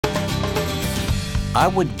I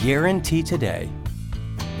would guarantee today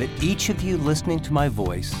that each of you listening to my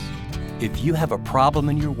voice, if you have a problem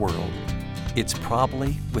in your world, it's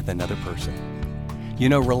probably with another person. You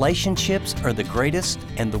know, relationships are the greatest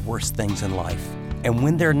and the worst things in life. And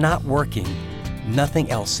when they're not working, nothing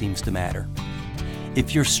else seems to matter.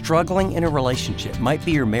 If you're struggling in a relationship, might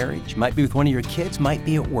be your marriage, might be with one of your kids, might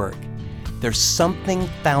be at work, there's something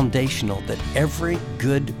foundational that every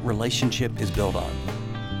good relationship is built on.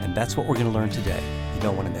 And that's what we're going to learn today. You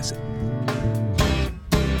don't want to miss it.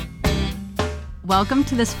 Welcome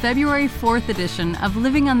to this February 4th edition of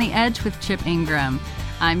Living on the Edge with Chip Ingram.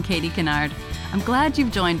 I'm Katie Kennard. I'm glad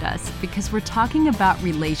you've joined us because we're talking about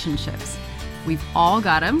relationships. We've all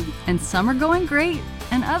got them, and some are going great,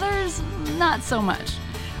 and others not so much.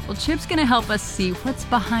 Well, Chip's going to help us see what's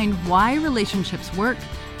behind why relationships work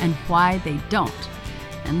and why they don't.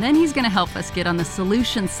 And then he's going to help us get on the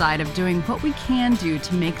solution side of doing what we can do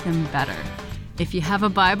to make them better. If you have a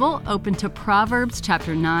Bible, open to Proverbs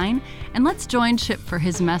chapter 9, and let's join Chip for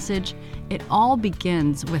his message, It All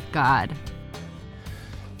Begins with God.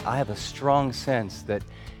 I have a strong sense that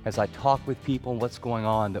as I talk with people and what's going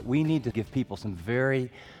on, that we need to give people some very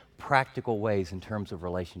practical ways in terms of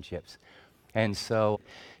relationships. And so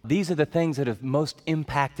these are the things that have most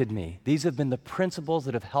impacted me. These have been the principles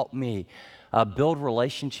that have helped me build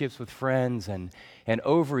relationships with friends. And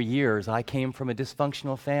over years, I came from a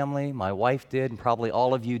dysfunctional family. My wife did, and probably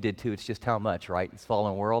all of you did too. It's just how much, right? It's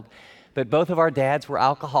fallen world. But both of our dads were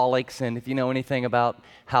alcoholics, and if you know anything about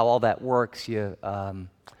how all that works, it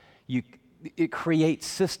creates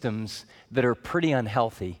systems that are pretty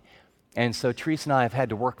unhealthy. And so Teresa and I have had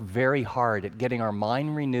to work very hard at getting our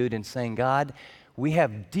mind renewed and saying, God, we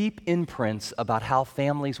have deep imprints about how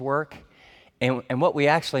families work, and what we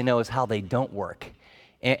actually know is how they don't work.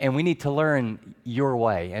 And we need to learn your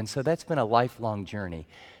way. And so that's been a lifelong journey.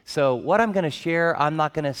 So what I'm going to share, I'm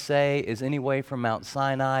not going to say is any way from Mount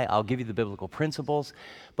Sinai. I'll give you the biblical principles.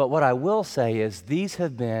 But what I will say is these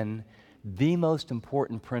have been the most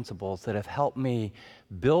important principles that have helped me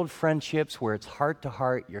build friendships where it's heart to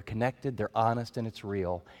heart, you're connected, they're honest, and it's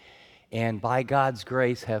real. And by God's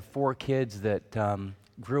grace, have 4 kids that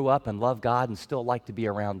grew up and love God and still like to be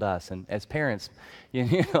around us. And as parents,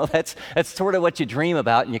 you know, that's sort of what you dream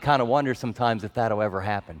about, and you kind of wonder sometimes if that'll ever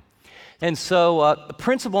happen. And so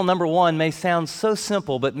principle number 1 may sound so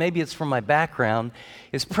simple, but maybe it's from my background,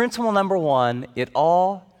 is principle number 1, it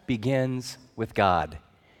all begins with God.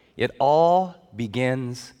 It all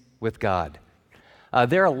begins with God.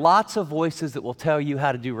 There are lots of voices that will tell you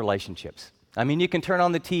how to do relationships. I mean, you can turn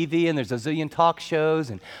on the TV and there's a zillion talk shows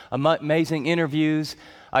and amazing interviews.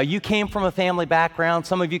 You came from a family background.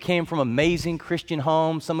 Some of you came from amazing Christian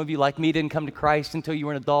homes. Some of you, like me, didn't come to Christ until you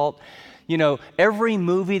were an adult. You know, every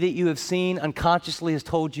movie that you have seen unconsciously has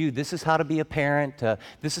told you this is how to be a parent,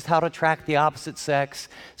 this is how to attract the opposite sex.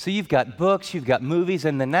 So you've got books, you've got movies,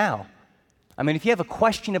 and then now, I mean, if you have a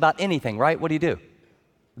question about anything, right, what do?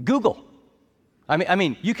 Google. I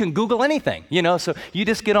mean, you can Google anything, you know, so you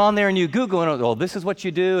just get on there and you Google, and well, this is what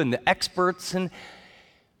you do, and the experts, and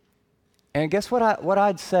guess what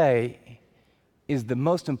I'd say is the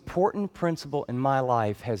most important principle in my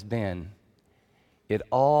life has been, it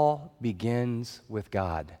all begins with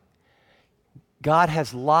God. God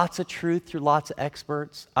has lots of truth through lots of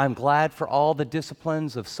experts. I'm glad for all the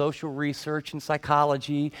disciplines of social research and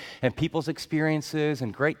psychology and people's experiences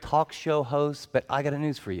and great talk show hosts, but I got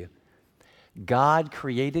news for you. God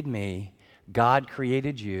created me, God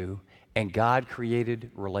created you, and God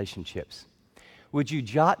created relationships. Would you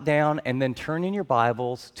jot down and then turn in your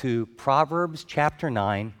Bibles to Proverbs chapter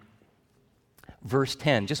 9, verse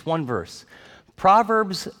 10, just one verse.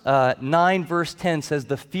 Proverbs 9, verse 10 says,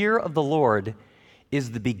 "The fear of the Lord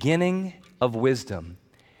is the beginning of wisdom,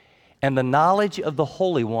 and the knowledge of the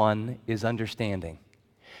Holy One is understanding."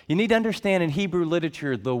 You need to understand in Hebrew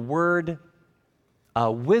literature, the word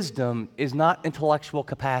wisdom is not intellectual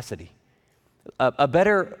capacity. A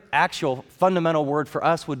better actual fundamental word for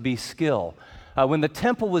us would be skill. When the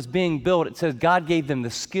temple was being built, it says God gave them the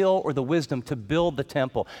skill or the wisdom to build the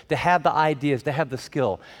temple, to have the ideas, to have the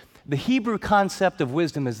skill. The Hebrew concept of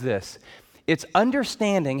wisdom is this. It's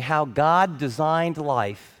understanding how God designed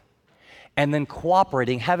life and then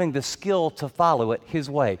cooperating, having the skill to follow it His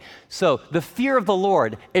way. So the fear of the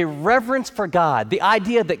Lord, a reverence for God, the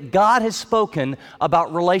idea that God has spoken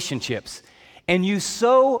about relationships, and you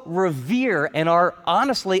so revere and are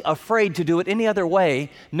honestly afraid to do it any other way,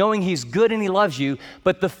 knowing He's good and He loves you,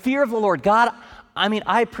 but the fear of the Lord, God, I mean,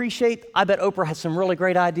 I bet Oprah has some really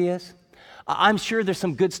great ideas. I'm sure there's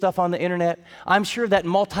some good stuff on the internet. I'm sure that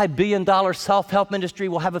multi-billion-dollar self-help industry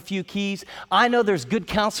will have a few keys. I know there's good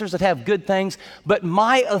counselors that have good things, but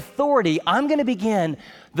my authority, I'm going to begin.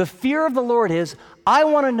 The fear of the Lord is, I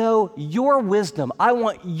want to know your wisdom. I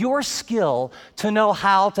want your skill to know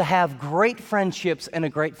how to have great friendships and a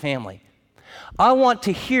great family. I want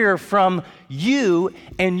to hear from you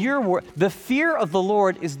and your word. The fear of the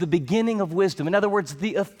Lord is the beginning of wisdom. In other words,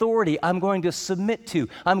 the authority I'm going to submit to,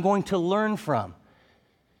 I'm going to learn from.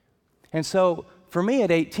 And so for me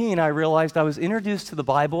at 18, I realized I was introduced to the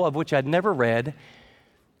Bible, of which I'd never read,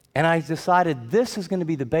 and I decided this is going to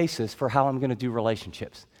be the basis for how I'm going to do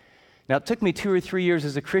relationships. Now, it took me 2 or 3 years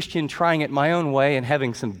as a Christian trying it my own way and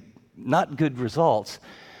having some not good results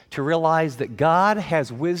to realize that God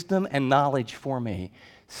has wisdom and knowledge for me,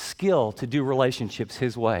 skill to do relationships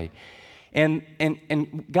His way. And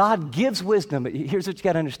God gives wisdom, but here's what you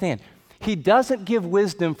got to understand. He doesn't give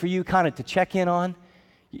wisdom for you kind of to check in on.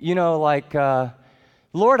 You know, like,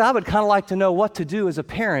 Lord, I would kind of like to know what to do as a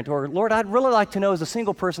parent, or Lord, I'd really like to know as a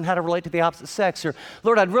single person how to relate to the opposite sex, or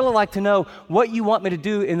Lord, I'd really like to know what you want me to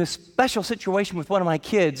do in this special situation with one of my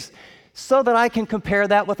kids, so that I can compare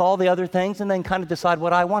that with all the other things and then kind of decide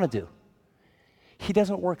what I want to do. He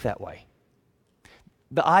doesn't work that way.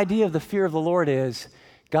 The idea of the fear of the Lord is,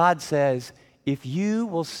 God says, if you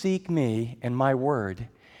will seek me and my word,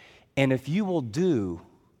 and if you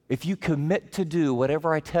commit to do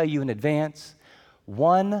whatever I tell you in advance,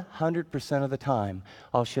 100% of the time,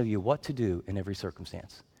 I'll show you what to do in every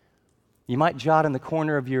circumstance. You might jot in the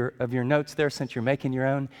corner of your notes there, since you're making your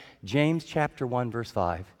own, James chapter 1, verse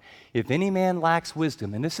 5. If any man lacks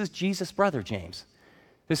wisdom, and this is Jesus' brother, James.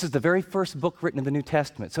 This is the very first book written in the New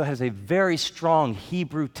Testament, so it has a very strong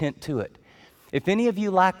Hebrew tint to it. If any of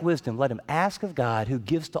you lack wisdom, let him ask of God, who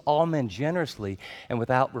gives to all men generously and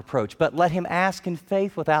without reproach. But let him ask in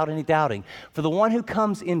faith without any doubting. For the one who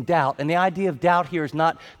comes in doubt, and the idea of doubt here is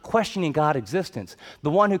not questioning God's existence. The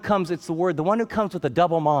one who comes with a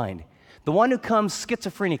double mind. The one who comes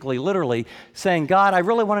schizophrenically, literally, saying, God, I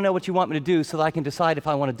really want to know what you want me to do so that I can decide if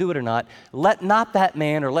I want to do it or not. Let not that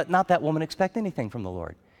man or let not that woman expect anything from the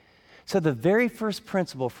Lord. So the very first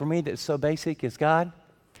principle for me that's so basic is, God,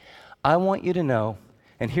 I want you to know,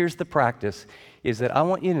 and here's the practice, is that I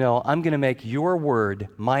want you to know I'm going to make your word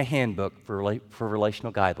my handbook for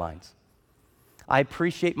relational guidelines. I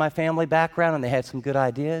appreciate my family background, and they had some good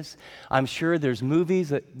ideas. I'm sure there's movies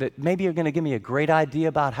that maybe are going to give me a great idea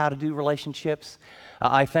about how to do relationships.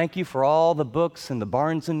 I thank you for all the books and the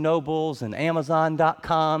Barnes & Nobles and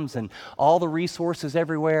Amazon.coms and all the resources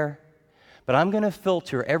everywhere. But I'm going to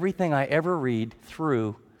filter everything I ever read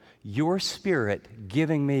through your Spirit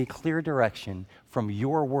giving me clear direction from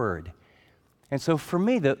your word. And so for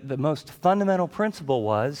me, the most fundamental principle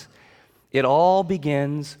was, it all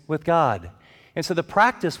begins with God. And so the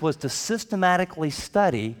practice was to systematically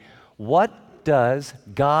study, what does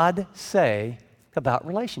God say about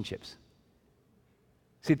relationships?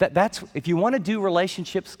 See, that's if you want to do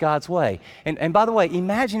relationships God's way. And by the way,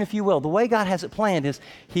 imagine, if you will, the way God has it planned is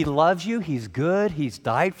He loves you, He's good, He's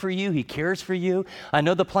died for you, He cares for you. I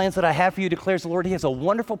know the plans that I have for you, declares the Lord. He has a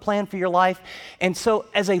wonderful plan for your life. And so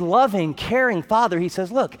as a loving, caring Father, He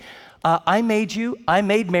says, look, I made you, I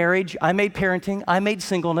made marriage, I made parenting, I made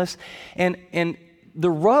singleness, and the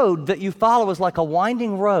road that you follow is like a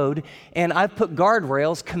winding road, and I've put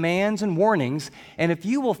guardrails, commands, and warnings, and if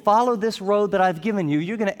you will follow this road that I've given you,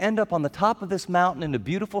 you're going to end up on the top of this mountain in a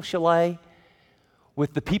beautiful chalet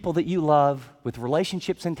with the people that you love, with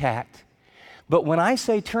relationships intact. But when I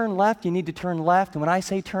say turn left, you need to turn left, and when I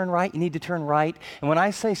say turn right, you need to turn right, and when I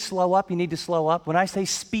say slow up, you need to slow up, when I say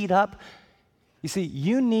speed up, you see,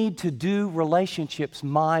 you need to do relationships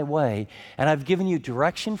my way, and I've given you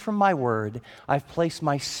direction from my word. I've placed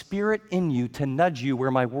my Spirit in you to nudge you where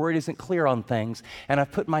my word isn't clear on things, and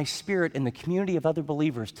I've put my Spirit in the community of other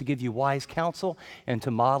believers to give you wise counsel and to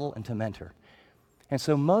model and to mentor. And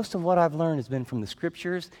so most of what I've learned has been from the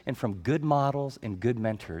Scriptures and from good models and good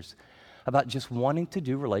mentors about just wanting to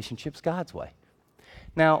do relationships God's way.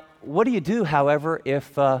 Now, what do you do, however,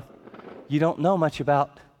 if you don't know much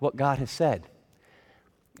about what God has said?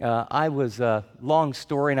 I was a long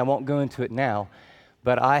story, and I won't go into it now,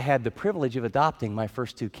 but I had the privilege of adopting my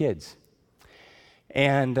first 2 kids.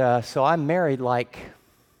 And so I'm married like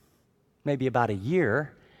maybe about a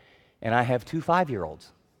year, and I have 2 5-year-olds.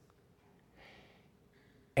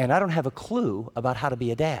 And I don't have a clue about how to be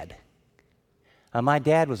a dad. My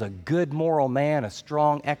dad was a good moral man, a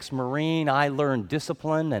strong ex-Marine. I learned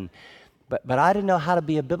discipline, but I didn't know how to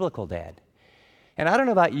be a biblical dad. And I don't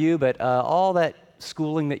know about you, but all that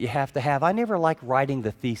schooling that you have to have. I never liked writing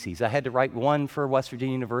the theses. I had to write one for West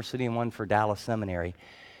Virginia University and one for Dallas Seminary.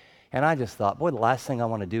 And I just thought, boy, the last thing I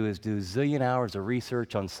want to do is do a zillion hours of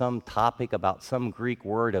research on some topic about some Greek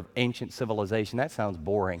word of ancient civilization. That sounds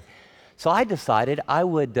boring. So I decided I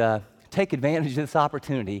would take advantage of this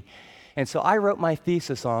opportunity. And so I wrote my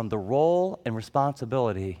thesis on the role and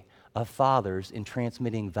responsibility of fathers in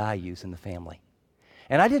transmitting values in the family.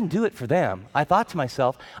 And I didn't do it for them. I thought to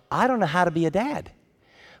myself, I don't know how to be a dad.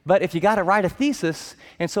 But if you got to write a thesis,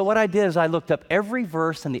 and so what I did is I looked up every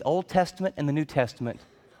verse in the Old Testament and the New Testament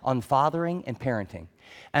on fathering and parenting.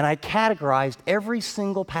 And I categorized every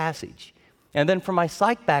single passage. And then for my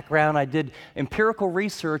psych background, I did empirical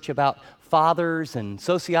research about fathers and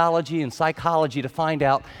sociology and psychology to find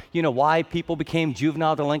out, why people became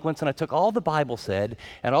juvenile delinquents. And I took all the Bible said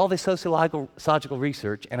and all the sociological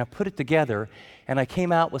research, and I put it together, and I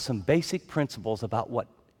came out with some basic principles about what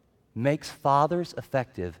makes fathers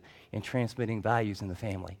effective in transmitting values in the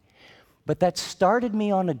family. But that started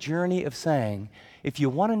me on a journey of saying, if you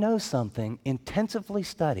want to know something, intensively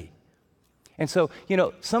study. And so,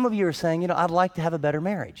 some of you are saying, I'd like to have a better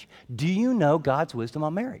marriage. Do you know God's wisdom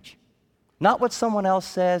on marriage? Not what someone else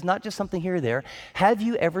says, not just something here or there. Have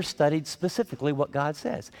you ever studied specifically what God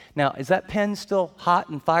says? Now, is that pen still hot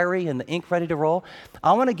and fiery and the ink ready to roll?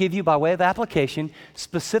 I want to give you, by way of application,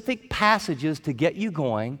 specific passages to get you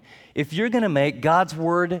going if you're going to make God's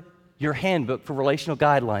Word your handbook for relational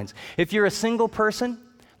guidelines. If you're a single person,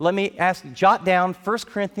 let me jot down 1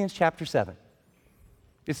 Corinthians chapter 7.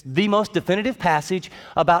 It's the most definitive passage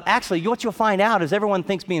about, actually, what you'll find out is everyone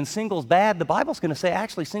thinks being single is bad. The Bible's going to say,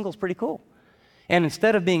 actually, single's pretty cool. And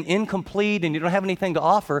instead of being incomplete and you don't have anything to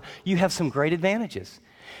offer, you have some great advantages.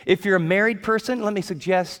 If you're a married person, let me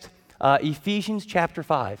suggest Ephesians chapter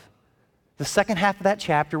 5. The second half of that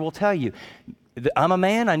chapter will tell you, I'm a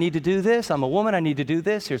man, I need to do this. I'm a woman, I need to do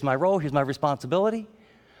this. Here's my role, here's my responsibility.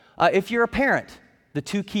 If you're a parent, the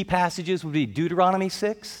two key passages would be Deuteronomy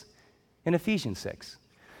 6 and Ephesians 6.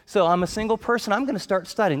 So I'm a single person, I'm going to start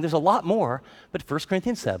studying. There's a lot more, but 1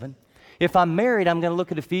 Corinthians 7. If I'm married, I'm going to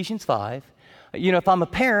look at Ephesians 5. If I'm a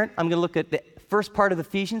parent, I'm going to look at the first part of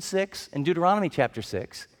Ephesians 6 and Deuteronomy chapter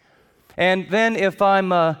 6. And then if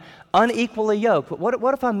I'm unequally yoked,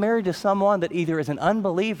 what if I'm married to someone that either is an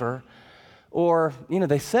unbeliever or,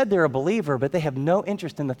 they said they're a believer, but they have no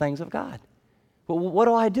interest in the things of God? Well, what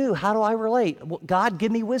do I do? How do I relate? Well, God,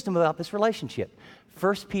 give me wisdom about this relationship.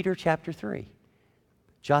 1 Peter chapter 3.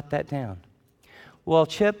 Jot that down. Well,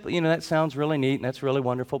 Chip, that sounds really neat and that's really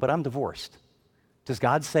wonderful, but I'm divorced. Does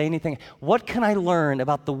God say anything? What can I learn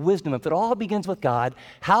about the wisdom? If it all begins with God,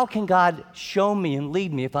 how can God show me and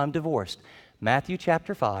lead me if I'm divorced? Matthew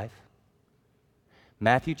chapter 5,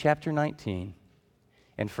 Matthew chapter 19,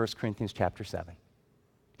 and 1 Corinthians chapter 7.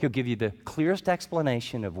 He'll give you the clearest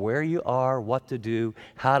explanation of where you are, what to do,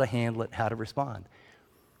 how to handle it, how to respond.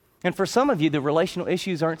 And for some of you, the relational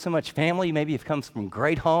issues aren't so much family. Maybe you've come from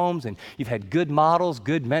great homes and you've had good models,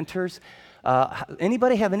 good mentors.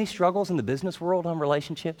 Anybody have any struggles in the business world on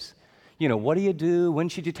relationships? What do you do? When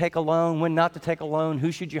should you take a loan? When not to take a loan?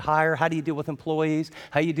 Who should you hire? How do you deal with employees?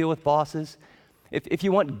 How do you deal with bosses? If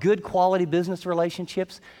you want good quality business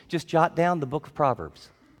relationships, just jot down the book of Proverbs.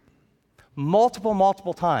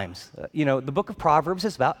 Multiple times. The book of Proverbs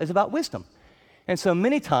is about wisdom. And so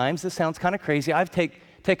many times, this sounds kind of crazy, I've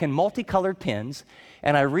taken multicolored pens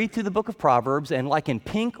and I read through the book of Proverbs, and like in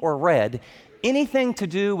pink or red, anything to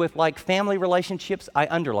do with like family relationships, I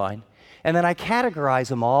underline. And then I categorize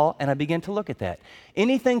them all and I begin to look at that.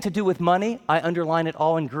 Anything to do with money, I underline it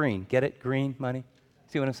all in green. Get it? Green, money.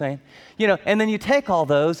 See what I'm saying? And then you take all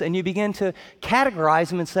those and you begin to categorize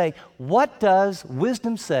them and say, what does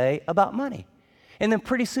wisdom say about money? And then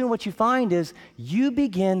pretty soon what you find is you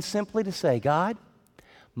begin simply to say, God,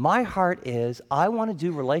 my heart is I want to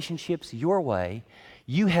do relationships your way.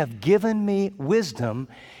 You have given me wisdom.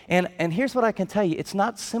 And here's what I can tell you. It's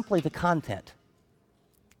not simply the content.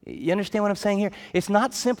 You understand what I'm saying here? It's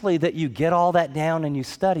not simply that you get all that down and you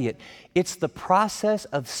study it. It's the process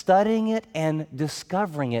of studying it and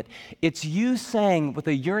discovering it. It's you saying with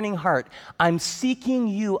a yearning heart, I'm seeking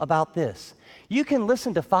you about this. You can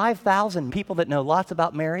listen to 5,000 people that know lots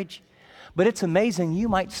about marriage, but it's amazing. You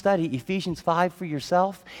might study Ephesians 5 for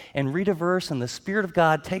yourself and read a verse, and the Spirit of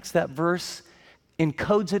God takes that verse,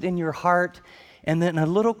 encodes it in your heart, and then a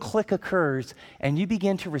little click occurs, and you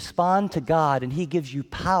begin to respond to God, and He gives you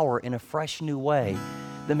power in a fresh new way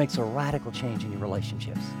that makes a radical change in your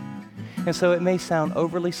relationships. And so it may sound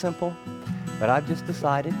overly simple, but I've just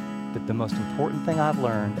decided that the most important thing I've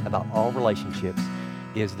learned about all relationships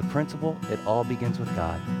is the principle, it all begins with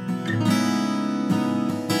God.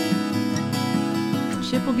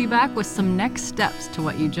 Chip will be back with some next steps to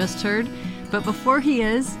what you just heard. But before he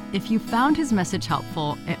is, if you found his message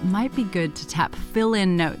helpful, it might be good to tap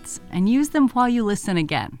fill-in notes and use them while you listen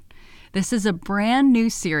again. This is a brand new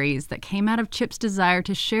series that came out of Chip's desire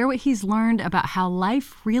to share what he's learned about how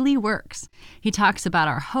life really works. He talks about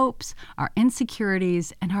our hopes, our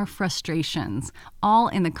insecurities, and our frustrations, all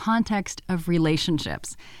in the context of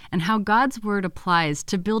relationships, and how God's Word applies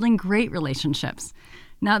to building great relationships.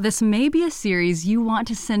 Now, this may be a series you want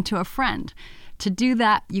to send to a friend. To do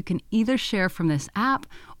that, you can either share from this app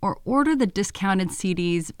or order the discounted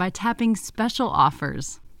CDs by tapping special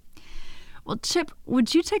offers. Well, Chip,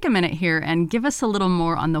 would you take a minute here and give us a little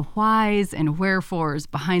more on the whys and wherefores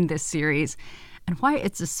behind this series and why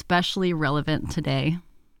it's especially relevant today?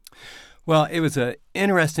 Well, it was an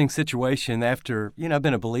interesting situation after, I've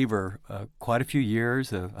been a believer quite a few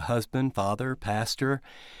years, a husband, father, pastor,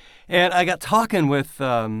 and I got talking with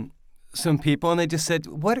some people, and they just said,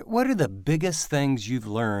 what are the biggest things you've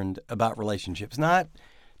learned about relationships? Not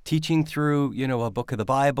teaching through, a book of the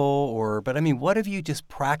Bible, but what have you just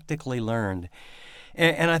practically learned?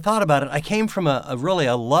 And I thought about it. I came from a really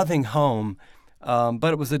loving home,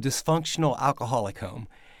 but it was a dysfunctional alcoholic home.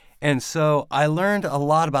 And so I learned a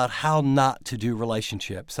lot about how not to do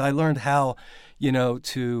relationships. I learned how,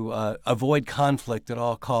 to avoid conflict at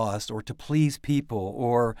all costs, or to please people,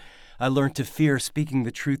 or I learned to fear speaking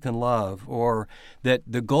the truth in love, or that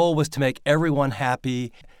the goal was to make everyone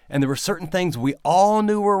happy. And there were certain things we all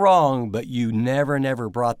knew were wrong, but you never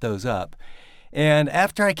brought those up. And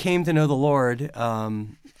after I came to know the Lord,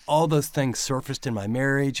 all those things surfaced in my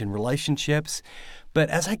marriage and relationships. But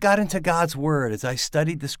as I got into God's Word, as I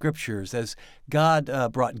studied the Scriptures, as God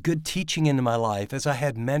brought good teaching into my life, as I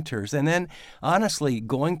had mentors, and then honestly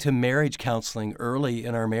going to marriage counseling early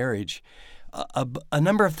in our marriage, a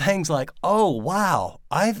number of things like, oh, wow,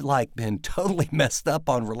 I've been totally messed up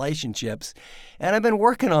on relationships, and I've been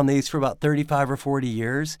working on these for about 35 or 40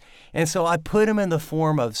 years. And so I put them in the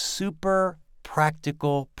form of super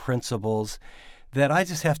practical principles that I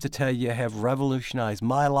just have to tell you have revolutionized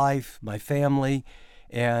my life, my family,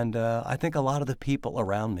 and I think a lot of the people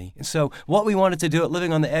around me. And so what we wanted to do at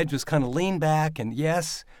Living on the Edge was kind of lean back, and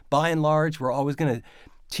yes, by and large, we're always going to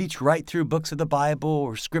teach right through books of the Bible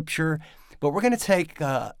or Scripture, but we're going to take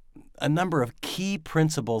a number of key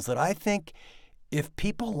principles that I think if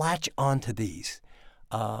people latch onto these,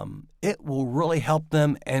 it will really help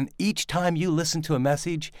them. And each time you listen to a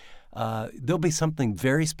message, there'll be something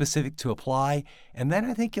very specific to apply. And then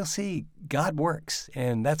I think you'll see God works.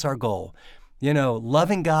 And that's our goal.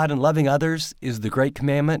 Loving God and loving others is the great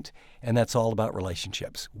commandment. And that's all about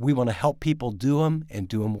relationships. We want to help people do them and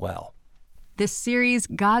do them well. This series,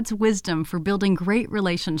 God's Wisdom for Building Great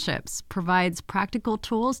Relationships, provides practical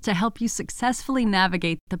tools to help you successfully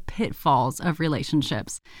navigate the pitfalls of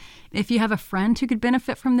relationships. If you have a friend who could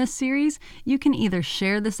benefit from this series, you can either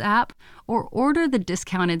share this app or order the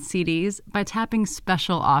discounted CDs by tapping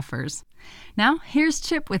special offers. Now, here's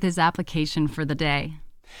Chip with his application for the day.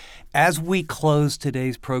 As we close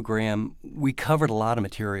today's program, we covered a lot of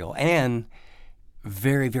material and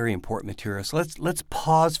very, very important material. So let's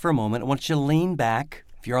pause for a moment. I want you to lean back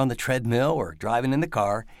if you're on the treadmill or driving in the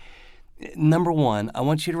car. Number one, I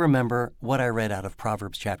want you to remember what I read out of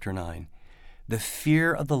Proverbs chapter 9. The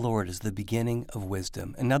fear of the Lord is the beginning of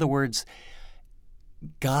wisdom. In other words,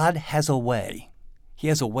 God has a way. He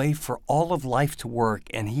has a way for all of life to work,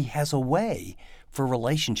 and He has a way for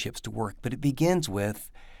relationships to work. But it begins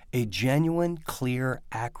with a genuine, clear,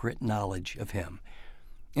 accurate knowledge of Him.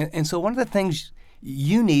 And so one of the things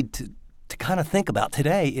you need to kind of think about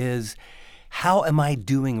today is, how am I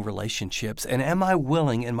doing relationships? And am I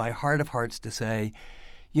willing in my heart of hearts to say,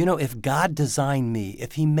 if God designed me,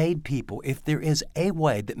 if He made people, if there is a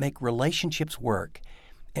way that make relationships work,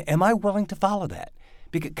 am I willing to follow that?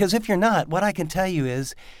 Because if you're not, what I can tell you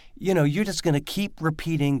is, you're just going to keep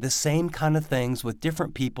repeating the same kind of things with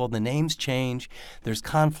different people. The names change. There's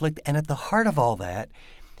conflict. And at the heart of all that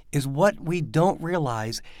is what we don't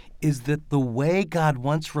realize is that the way God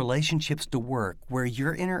wants relationships to work, where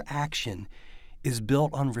your interaction is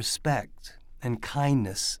built on respect and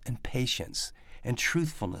kindness and patience and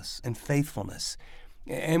truthfulness and faithfulness,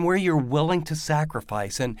 and where you're willing to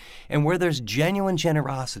sacrifice and where there's genuine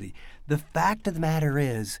generosity. The fact of the matter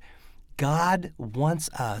is, God wants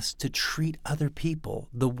us to treat other people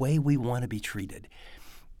the way we want to be treated.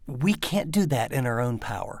 We can't do that in our own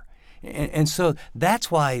power. And so that's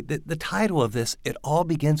why the title of this, It All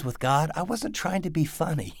Begins with God, I wasn't trying to be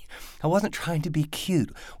funny. I wasn't trying to be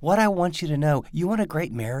cute. What I want you to know, you want a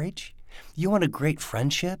great marriage? You want a great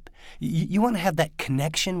friendship? You want to have that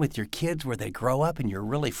connection with your kids where they grow up and you're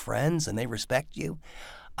really friends and they respect you?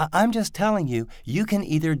 I'm just telling you, you can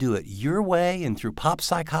either do it your way and through pop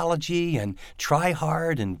psychology and try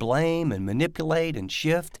hard and blame and manipulate and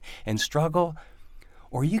shift and struggle,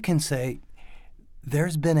 or you can say,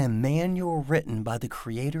 there's been a manual written by the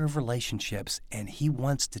creator of relationships, and he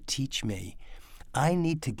wants to teach me. I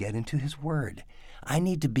need to get into his word. I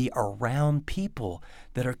need to be around people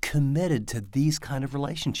that are committed to these kind of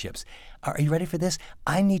relationships. Are you ready for this?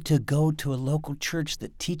 I need to go to a local church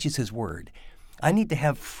that teaches his word. I need to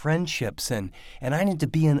have friendships, and I need to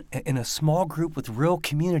be in a small group with real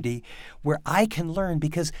community where I can learn,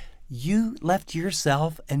 because you left to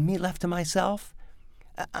yourself and me left to myself.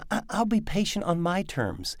 I'll be patient on my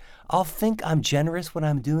terms. I'll think I'm generous when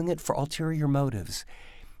I'm doing it for ulterior motives.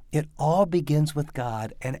 It all begins with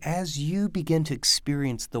God, and as you begin to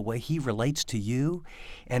experience the way he relates to you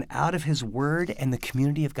and out of his word and the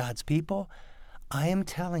community of God's people, I am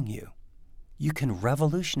telling you, you can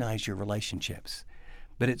revolutionize your relationships.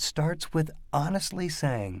 But it starts with honestly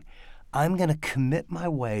saying, I'm going to commit my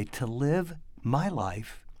way to live my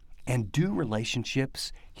life and do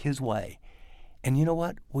relationships his way. And you know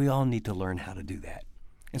what? We all need to learn how to do that.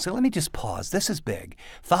 And so let me just pause. This is big.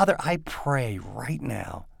 Father, I pray right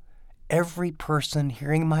now, every person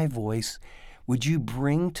hearing my voice, would you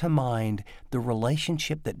bring to mind the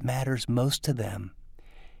relationship that matters most to them?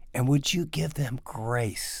 And would you give them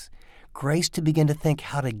grace to begin to think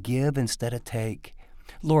how to give instead of take?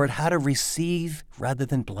 Lord, how to receive rather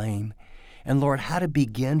than blame. And Lord, how to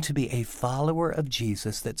begin to be a follower of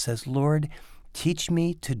Jesus that says, Lord, teach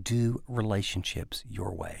me to do relationships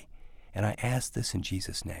your way. And I ask this in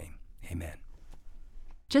Jesus' name. Amen.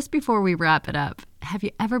 Just before we wrap it up, have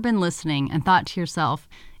you ever been listening and thought to yourself,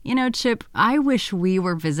 you know, Chip, I wish we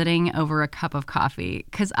were visiting over a cup of coffee,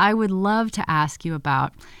 because I would love to ask you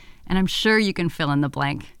about, and I'm sure you can fill in the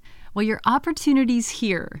blank. Well, your opportunity's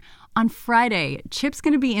here. On Friday, Chip's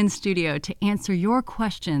going to be in studio to answer your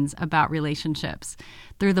questions about relationships.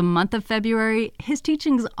 Through the month of February, his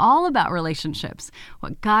teaching's all about relationships,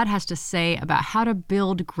 what God has to say about how to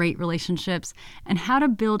build great relationships and how to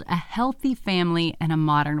build a healthy family in a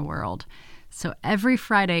modern world. So every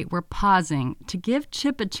Friday, we're pausing to give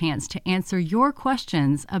Chip a chance to answer your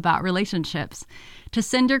questions about relationships. To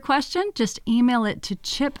send your question, just email it to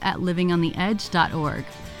chip@livingontheedge.org.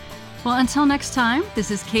 Well, until next time, this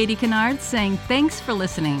is Katie Kennard saying thanks for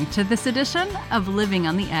listening to this edition of Living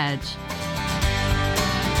on the Edge.